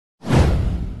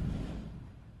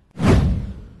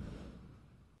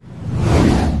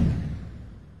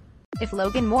If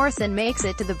Logan Morrison makes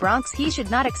it to the Bronx, he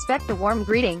should not expect a warm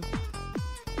greeting.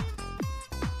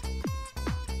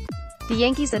 The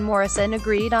Yankees and Morrison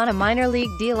agreed on a minor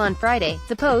league deal on Friday,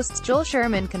 the Post's Joel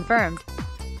Sherman confirmed.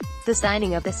 The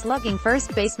signing of the slugging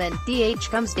first baseman, DH,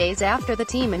 comes days after the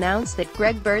team announced that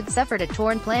Greg Bird suffered a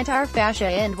torn plantar fascia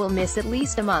and will miss at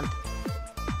least a month.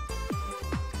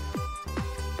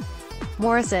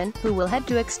 Morrison, who will head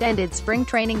to extended spring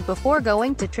training before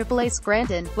going to Triple-A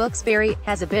Scranton, Wilkes Barre,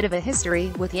 has a bit of a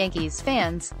history with Yankees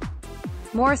fans.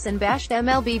 Morrison bashed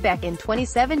MLB back in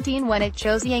 2017 when it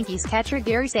chose Yankees catcher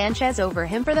Gary Sanchez over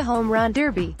him for the home run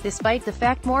derby, despite the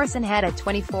fact Morrison had a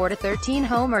 24-13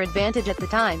 homer advantage at the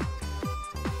time.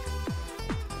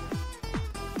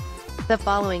 The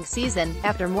following season,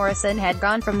 after Morrison had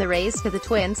gone from the Rays to the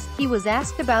Twins, he was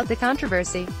asked about the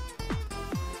controversy.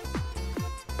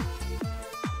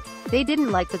 "They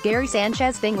didn't like the Gary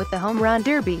Sanchez thing with the home run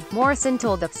derby," Morrison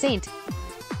told the St.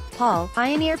 Paul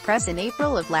Pioneer Press in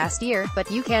April of last year, "but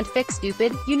you can't fix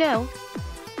stupid, you know."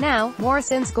 Now,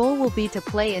 Morrison's goal will be to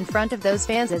play in front of those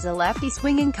fans as a lefty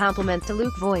swinging complement to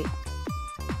Luke Voit.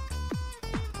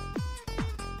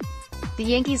 The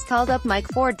Yankees called up Mike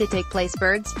Ford to take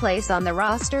Bird's place on the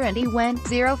roster, and he went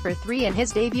 0 for 3 in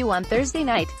his debut on Thursday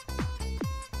night.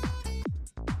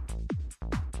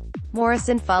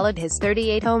 Morrison followed his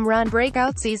 38-home run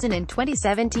breakout season in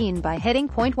 2017 by hitting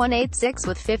 .186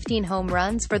 with 15 home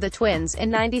runs for the Twins in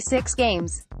 96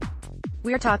 games.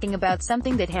 "We're talking about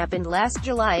something that happened last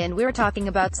July, and we're talking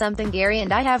about something Gary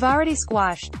and I have already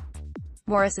squashed,"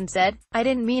 Morrison said. "I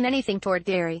didn't mean anything toward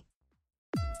Gary.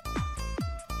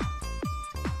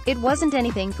 It wasn't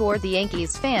anything toward the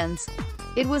Yankees fans.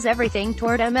 It was everything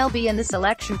toward MLB and the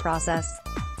selection process.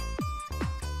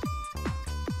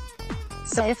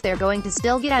 So if they're going to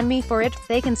still get on me for it,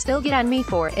 they can still get on me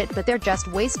for it, but they're just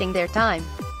wasting their time.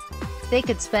 They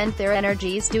could spend their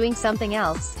energies doing something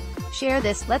else. Share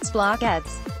this, let's block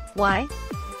ads. Why?